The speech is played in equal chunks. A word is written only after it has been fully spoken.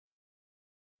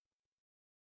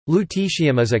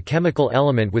Lutetium is a chemical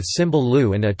element with symbol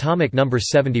Lu and atomic number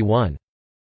 71.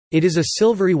 It is a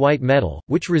silvery white metal,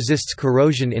 which resists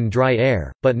corrosion in dry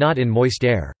air, but not in moist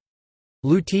air.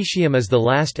 Lutetium is the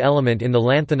last element in the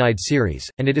lanthanide series,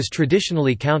 and it is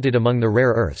traditionally counted among the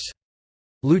rare earths.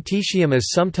 Lutetium is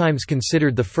sometimes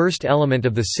considered the first element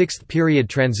of the sixth period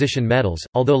transition metals,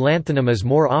 although lanthanum is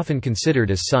more often considered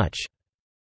as such.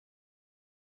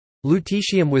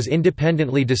 Lutetium was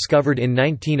independently discovered in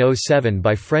 1907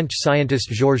 by French scientist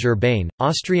Georges Urbain,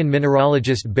 Austrian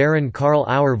mineralogist Baron Karl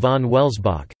Auer von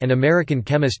Welsbach, and American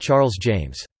chemist Charles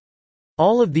James.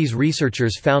 All of these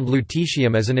researchers found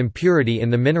lutetium as an impurity in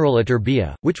the mineral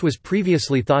ytterbium, which was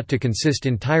previously thought to consist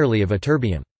entirely of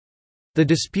ytterbium. The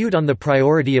dispute on the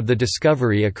priority of the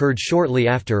discovery occurred shortly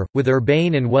after, with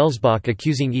Urbain and Welsbach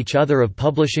accusing each other of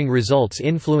publishing results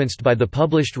influenced by the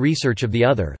published research of the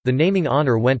other. The naming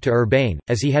honor went to Urbain,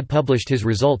 as he had published his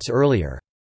results earlier.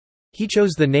 He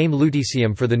chose the name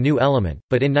lutetium for the new element,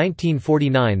 but in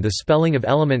 1949 the spelling of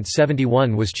element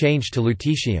 71 was changed to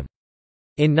lutetium.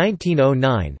 In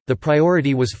 1909, the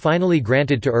priority was finally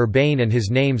granted to Urbain and his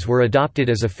names were adopted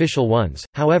as official ones.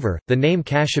 However, the name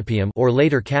Cassiopeium or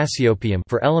later Cassiopeium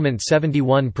for element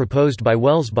 71 proposed by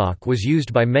Welsbach was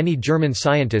used by many German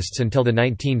scientists until the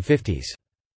 1950s.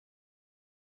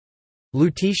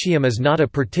 Lutetium is not a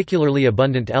particularly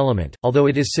abundant element, although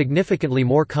it is significantly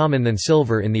more common than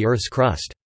silver in the Earth's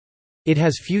crust. It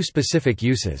has few specific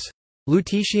uses.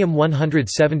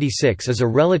 Lutetium-176 is a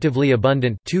relatively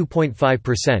abundant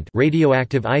 2.5%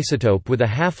 radioactive isotope with a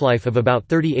half-life of about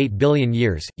 38 billion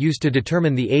years, used to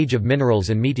determine the age of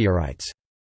minerals and meteorites.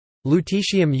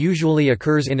 Lutetium usually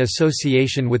occurs in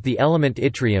association with the element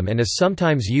yttrium and is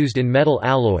sometimes used in metal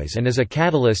alloys and as a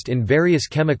catalyst in various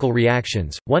chemical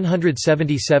reactions.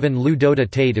 177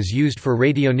 Lu-dotatate is used for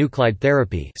radionuclide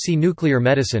therapy, see nuclear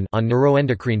medicine, on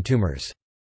neuroendocrine tumors.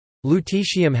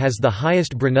 Lutetium has the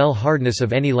highest Brinell hardness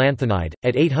of any lanthanide,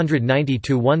 at 890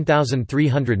 to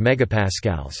 1300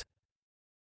 megapascals.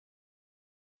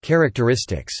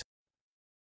 Characteristics.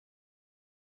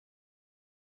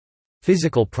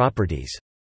 Physical properties.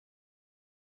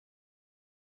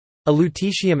 A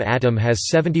lutetium atom has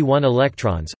 71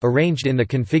 electrons, arranged in the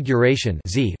configuration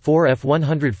Z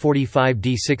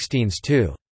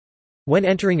 4f145d16s2. When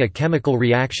entering a chemical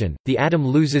reaction, the atom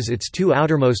loses its two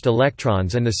outermost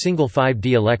electrons and the single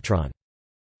 5d electron.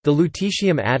 The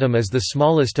lutetium atom is the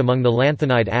smallest among the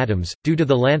lanthanide atoms, due to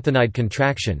the lanthanide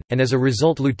contraction, and as a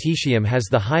result lutetium has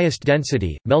the highest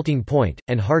density, melting point,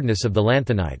 and hardness of the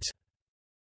lanthanides.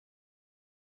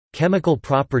 Chemical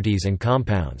properties and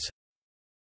compounds.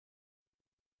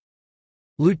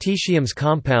 Lutetium's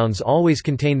compounds always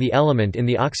contain the element in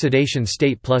the oxidation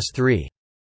state +3.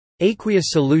 Aqueous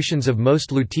solutions of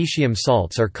most lutetium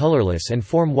salts are colorless and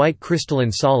form white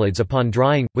crystalline solids upon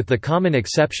drying, with the common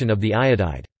exception of the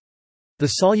iodide. The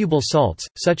soluble salts,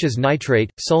 such as nitrate,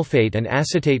 sulfate and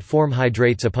acetate form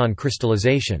hydrates upon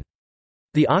crystallization.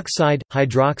 The oxide,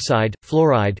 hydroxide,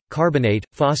 fluoride, carbonate,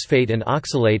 phosphate and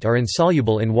oxalate are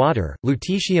insoluble in water.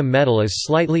 Lutetium metal is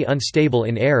slightly unstable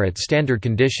in air at standard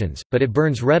conditions, but it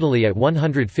burns readily at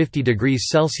 150 degrees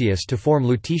Celsius to form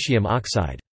lutetium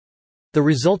oxide. The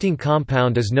resulting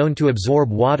compound is known to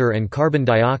absorb water and carbon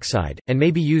dioxide, and may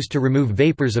be used to remove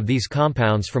vapors of these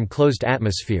compounds from closed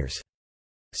atmospheres.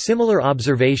 Similar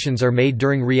observations are made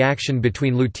during reaction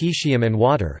between lutetium and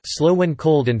water, slow when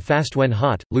cold and fast when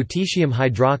hot. Lutetium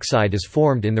hydroxide is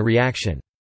formed in the reaction.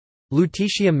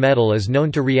 Lutetium metal is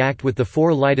known to react with the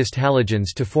four lightest halogens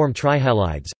to form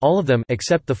trihalides. All of them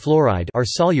except the fluoride are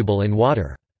soluble in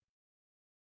water.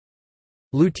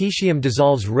 Lutetium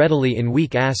dissolves readily in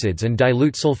weak acids and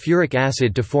dilute sulfuric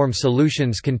acid to form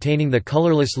solutions containing the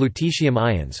colorless lutetium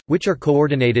ions, which are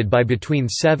coordinated by between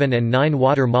 7 and 9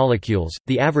 water molecules,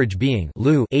 the average being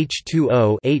Lu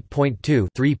H2O 8.2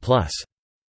 3+.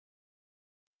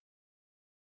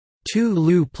 2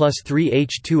 Lu plus 3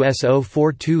 H2SO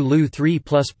 4 2 Lu 3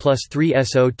 plus 3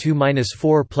 SO2 minus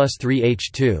 4 plus 3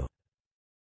 H2.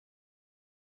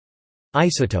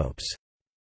 Isotopes.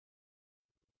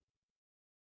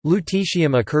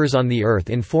 Lutetium occurs on the Earth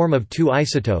in form of two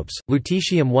isotopes,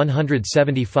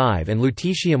 lutetium-175 and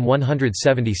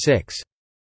lutetium-176.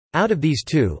 Out of these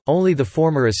two, only the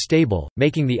former is stable,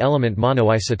 making the element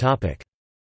monoisotopic.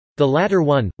 The latter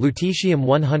one,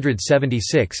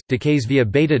 lutetium-176, decays via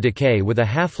beta decay with a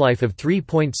half-life of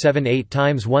 3.78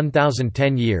 times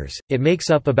 1010 years. It makes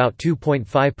up about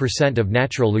 2.5% of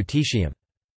natural lutetium.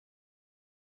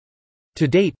 To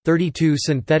date, 32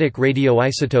 synthetic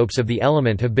radioisotopes of the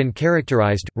element have been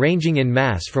characterized, ranging in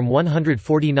mass from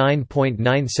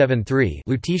 149.973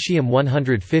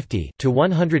 lutetium-150 to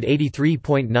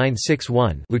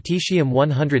 183.961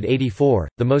 lutetium-184.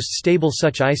 The most stable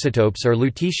such isotopes are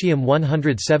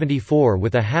lutetium-174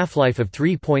 with a half-life of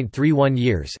 3.31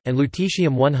 years, and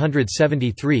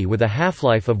lutetium-173 with a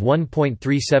half-life of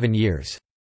 1.37 years.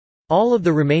 All of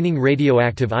the remaining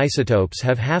radioactive isotopes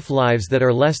have half-lives that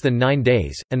are less than 9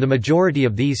 days, and the majority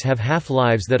of these have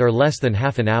half-lives that are less than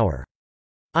half an hour.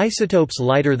 Isotopes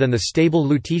lighter than the stable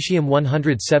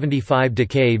lutetium-175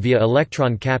 decay via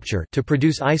electron capture to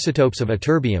produce isotopes of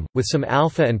ytterbium, with some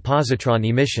alpha and positron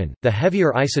emission. The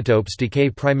heavier isotopes decay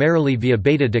primarily via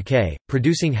beta decay,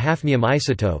 producing hafnium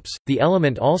isotopes. The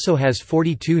element also has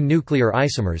 42 nuclear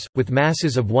isomers, with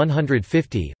masses of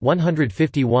 150,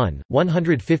 151,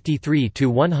 153 to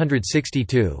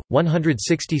 162,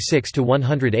 166 to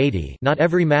 180. Not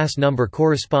every mass number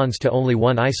corresponds to only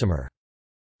one isomer.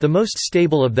 The most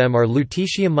stable of them are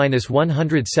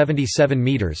lutetium-177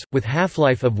 meters, with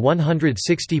half-life of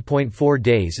 160.4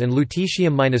 days, and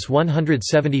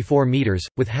lutetium-174 meters,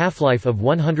 with half-life of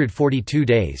 142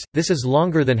 days. This is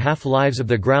longer than half-lives of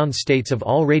the ground states of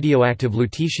all radioactive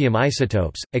lutetium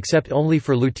isotopes, except only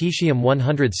for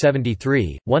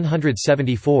lutetium-173,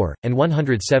 174, and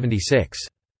 176.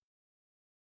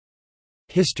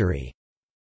 History.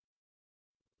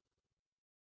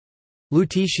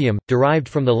 Lutetium, derived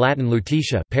from the Latin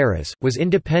lutetia Paris, was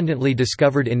independently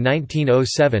discovered in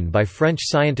 1907 by French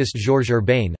scientist Georges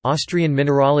Urbain, Austrian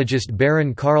mineralogist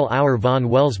Baron Karl Auer von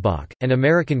Welsbach, and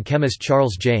American chemist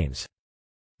Charles James.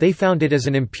 They found it as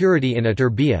an impurity in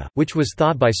ytterbia, which was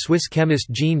thought by Swiss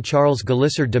chemist Jean-Charles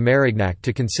Galissard de Marignac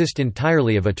to consist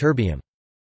entirely of ytterbium.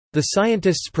 The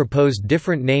scientists proposed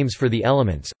different names for the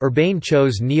elements. Urbain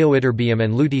chose neoytterbium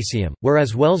and lutetium,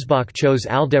 whereas Welsbach chose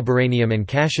aldebaranium and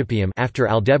cassiopium after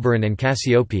Aldebaran and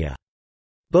Cassiopeia.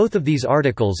 Both of these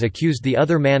articles accused the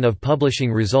other man of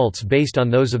publishing results based on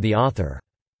those of the author.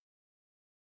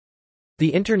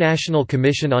 The International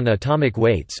Commission on Atomic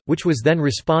Weights, which was then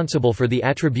responsible for the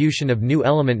attribution of new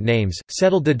element names,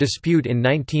 settled the dispute in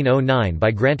 1909 by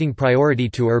granting priority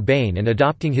to Urbain and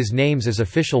adopting his names as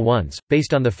official ones,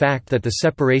 based on the fact that the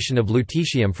separation of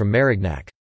lutetium from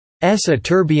Marignac's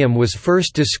ytterbium was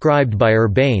first described by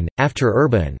Urbain, after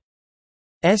Urbain's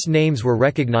names were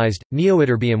recognized.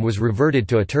 Neoytterbium was reverted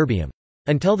to ytterbium.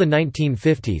 Until the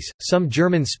 1950s, some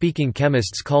German-speaking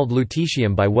chemists called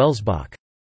lutetium by Welsbach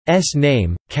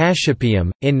name,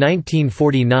 cassiopium. In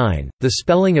 1949, the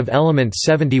spelling of element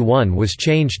 71 was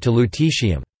changed to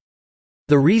lutetium.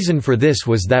 The reason for this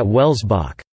was that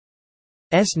Welsbach's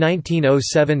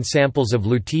 1907 samples of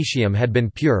lutetium had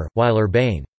been pure, while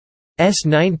Urbain's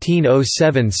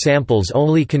 1907 samples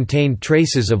only contained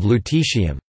traces of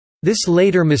lutetium. This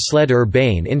later misled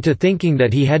Urbain into thinking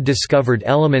that he had discovered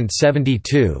element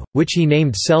 72, which he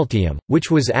named celtium, which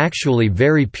was actually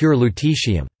very pure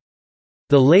lutetium.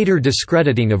 The later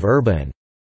discrediting of Urbain's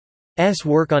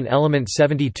work on element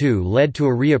 72 led to a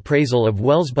reappraisal of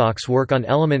Welsbach's work on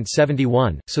element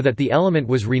 71, so that the element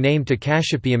was renamed to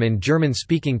cassiopium in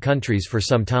German-speaking countries for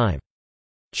some time.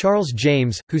 Charles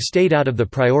James, who stayed out of the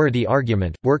priority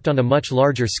argument, worked on a much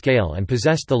larger scale and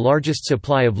possessed the largest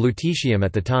supply of lutetium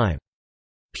at the time.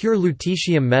 Pure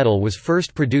lutetium metal was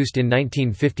first produced in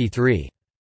 1953.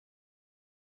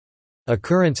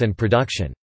 Occurrence and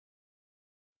production.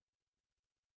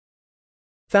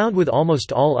 Found with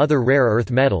almost all other rare earth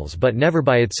metals but never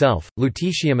by itself,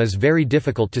 lutetium is very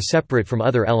difficult to separate from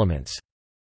other elements.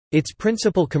 Its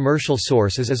principal commercial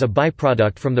source is as a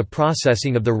byproduct from the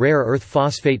processing of the rare earth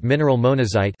phosphate mineral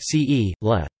monazite (CE,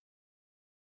 La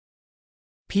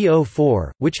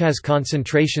PO4, which has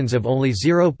concentrations of only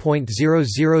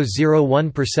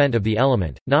 0.0001% of the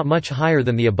element, not much higher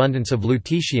than the abundance of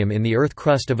lutetium in the earth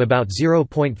crust of about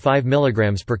 0.5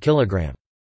 mg per kilogram.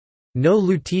 No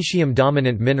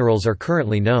lutetium-dominant minerals are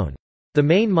currently known. The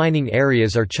main mining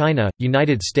areas are China,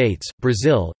 United States,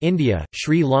 Brazil, India,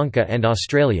 Sri Lanka and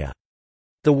Australia.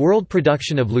 The world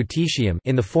production of lutetium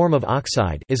in the form of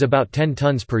oxide is about 10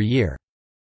 tons per year.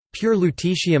 Pure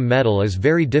lutetium metal is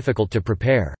very difficult to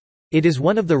prepare. It is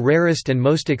one of the rarest and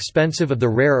most expensive of the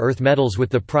rare earth metals, with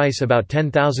the price about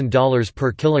 $10,000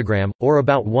 per kilogram, or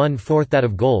about 1/4 that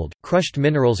of gold. Crushed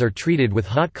minerals are treated with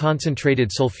hot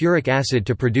concentrated sulfuric acid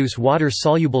to produce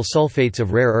water-soluble sulfates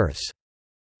of rare earths.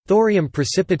 Thorium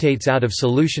precipitates out of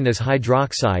solution as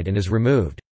hydroxide and is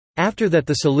removed. After that,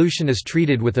 the solution is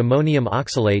treated with ammonium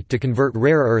oxalate to convert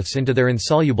rare earths into their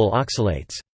insoluble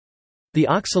oxalates. The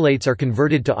oxalates are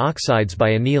converted to oxides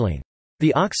by annealing.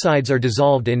 The oxides are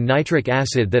dissolved in nitric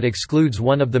acid that excludes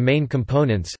one of the main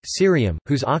components, cerium,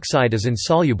 whose oxide is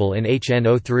insoluble in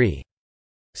HNO3.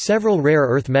 Several rare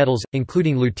earth metals,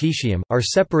 including lutetium, are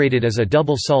separated as a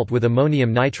double salt with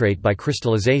ammonium nitrate by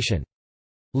crystallization.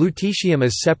 Lutetium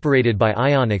is separated by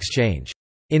ion exchange.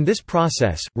 In this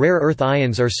process, rare earth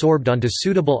ions are sorbed onto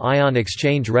suitable ion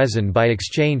exchange resin by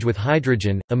exchange with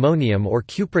hydrogen, ammonium or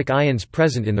cupric ions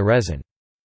present in the resin.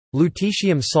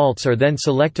 Lutetium salts are then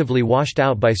selectively washed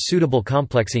out by suitable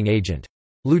complexing agent.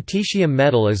 Lutetium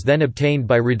metal is then obtained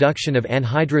by reduction of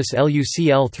anhydrous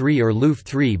LuCl3 or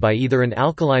Luf3 by either an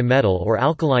alkali metal or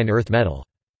alkaline earth metal.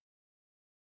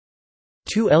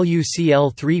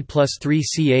 2LuCl3 plus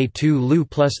 3Ca2 Lu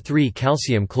plus 3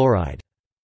 calcium chloride.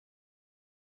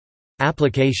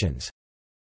 Applications.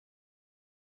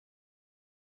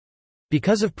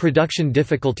 Because of production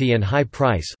difficulty and high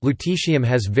price, lutetium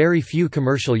has very few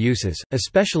commercial uses,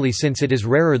 especially since it is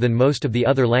rarer than most of the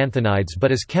other lanthanides but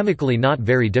is chemically not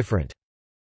very different.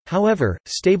 However,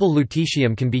 stable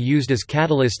lutetium can be used as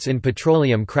catalysts in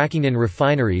petroleum cracking in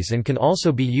refineries and can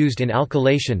also be used in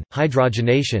alkylation,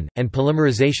 hydrogenation, and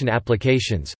polymerization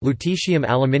applications. Lutetium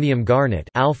aluminium garnet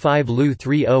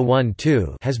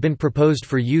Al5Lu3012 has been proposed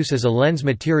for use as a lens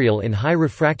material in high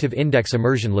refractive index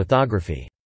immersion lithography.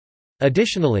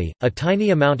 Additionally, a tiny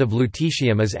amount of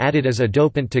lutetium is added as a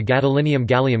dopant to gadolinium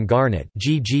gallium garnet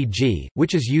 (GGG),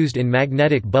 which is used in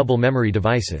magnetic bubble memory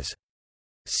devices.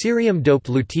 Cerium-doped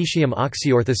lutetium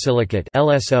oxyorthosilicate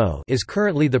 (LSO) is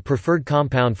currently the preferred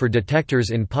compound for detectors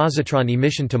in positron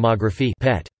emission tomography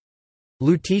 (PET).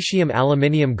 Lutetium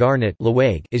aluminium garnet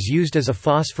is used as a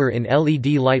phosphor in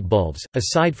LED light bulbs.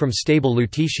 Aside from stable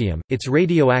lutetium, its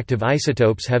radioactive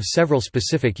isotopes have several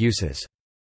specific uses.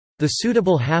 The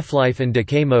suitable half-life and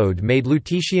decay mode made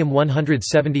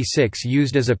lutetium-176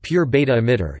 used as a pure beta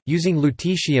emitter, using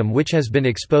lutetium which has been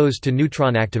exposed to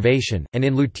neutron activation, and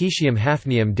in lutetium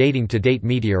hafnium dating to date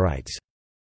meteorites.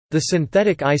 The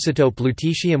synthetic isotope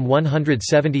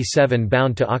lutetium-177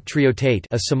 bound to octreotate,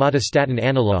 a somatostatin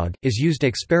analog, is used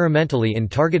experimentally in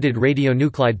targeted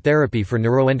radionuclide therapy for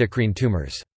neuroendocrine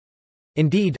tumors.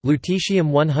 Indeed,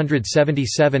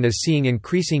 lutetium-177 is seeing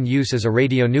increasing use as a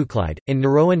radionuclide, in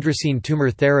neuroendocrine tumor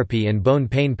therapy and bone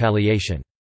pain palliation.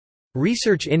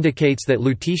 Research indicates that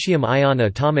lutetium-ion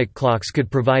atomic clocks could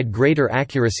provide greater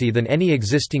accuracy than any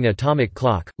existing atomic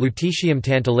clock. Lutetium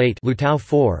tantalate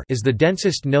is the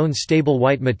densest known stable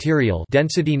white material,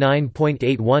 density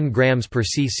 9.81 grams per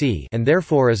cc, and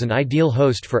therefore is an ideal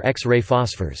host for X-ray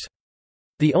phosphors.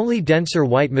 The only denser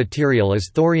white material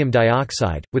is thorium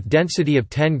dioxide, with density of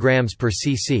 10 grams per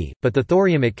cc, but the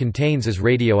thorium it contains is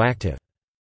radioactive.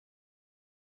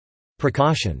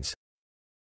 Precautions.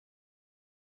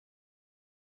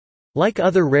 Like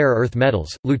other rare earth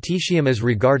metals, lutetium is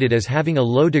regarded as having a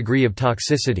low degree of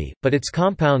toxicity, but its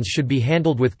compounds should be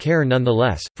handled with care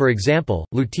nonetheless. For example,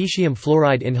 lutetium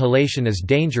fluoride inhalation is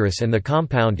dangerous and the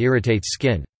compound irritates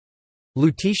skin.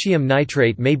 Lutetium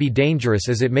nitrate may be dangerous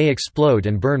as it may explode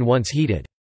and burn once heated.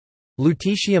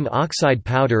 Lutetium oxide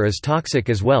powder is toxic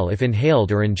as well if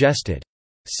inhaled or ingested.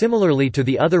 Similarly to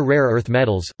the other rare earth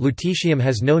metals, lutetium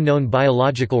has no known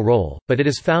biological role, but it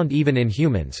is found even in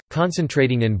humans,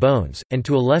 concentrating in bones, and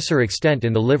to a lesser extent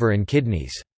in the liver and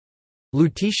kidneys.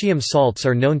 Lutetium salts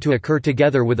are known to occur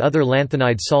together with other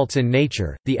lanthanide salts in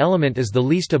nature. The element is the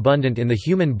least abundant in the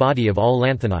human body of all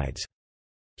lanthanides.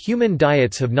 Human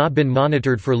diets have not been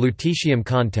monitored for lutetium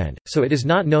content, so it is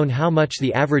not known how much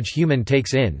the average human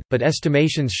takes in, but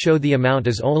estimations show the amount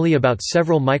is only about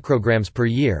several micrograms per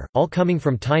year, all coming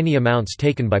from tiny amounts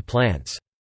taken by plants.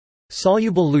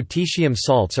 Soluble lutetium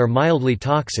salts are mildly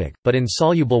toxic, but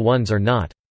insoluble ones are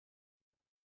not.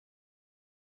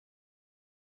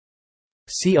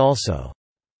 See also.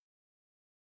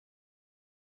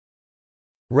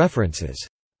 References